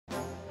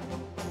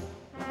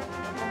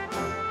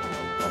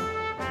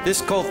This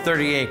Colt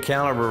 .38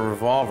 caliber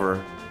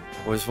revolver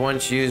was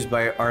once used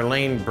by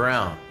Arlayne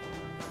Brown,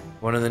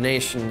 one of the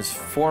nation's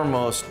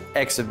foremost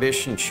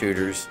exhibition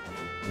shooters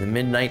in the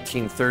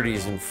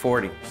mid-1930s and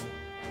 40s.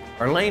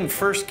 Arlayne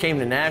first came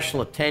to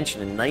national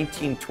attention in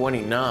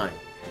 1929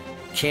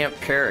 at Camp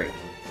Perry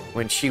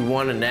when she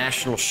won a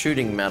national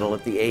shooting medal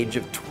at the age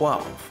of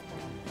 12.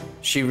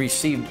 She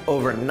received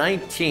over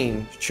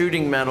 19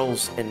 shooting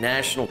medals and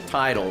national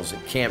titles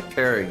at Camp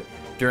Perry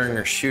during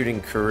her shooting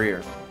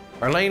career.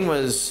 Arlayne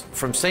was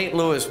from St.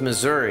 Louis,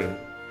 Missouri,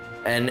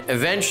 and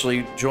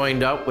eventually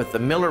joined up with the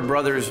Miller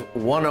Brothers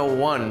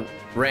 101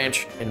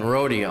 Ranch and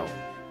Rodeo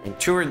and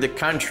toured the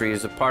country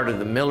as a part of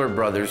the Miller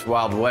Brothers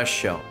Wild West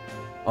show.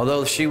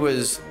 Although she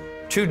was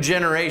 2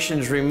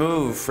 generations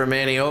removed from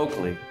Annie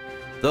Oakley,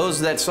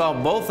 those that saw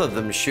both of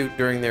them shoot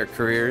during their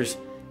careers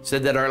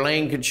said that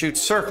Arlayne could shoot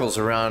circles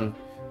around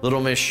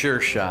Little Miss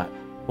Sure Shot.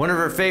 One of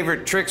her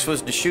favorite tricks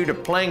was to shoot a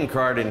playing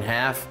card in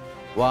half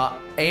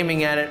while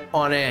aiming at it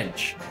on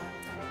edge.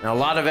 Now, a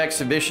lot of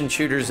exhibition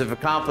shooters have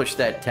accomplished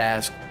that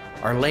task.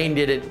 Arlayne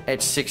did it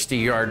at 60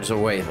 yards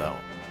away, though.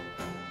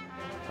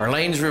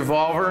 Arlayne's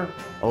revolver,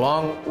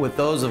 along with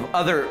those of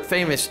other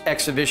famous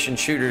exhibition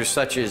shooters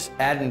such as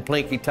Adden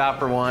Plinky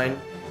Topperwine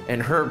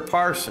and Herb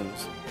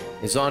Parsons,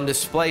 is on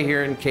display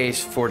here in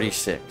case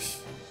 46.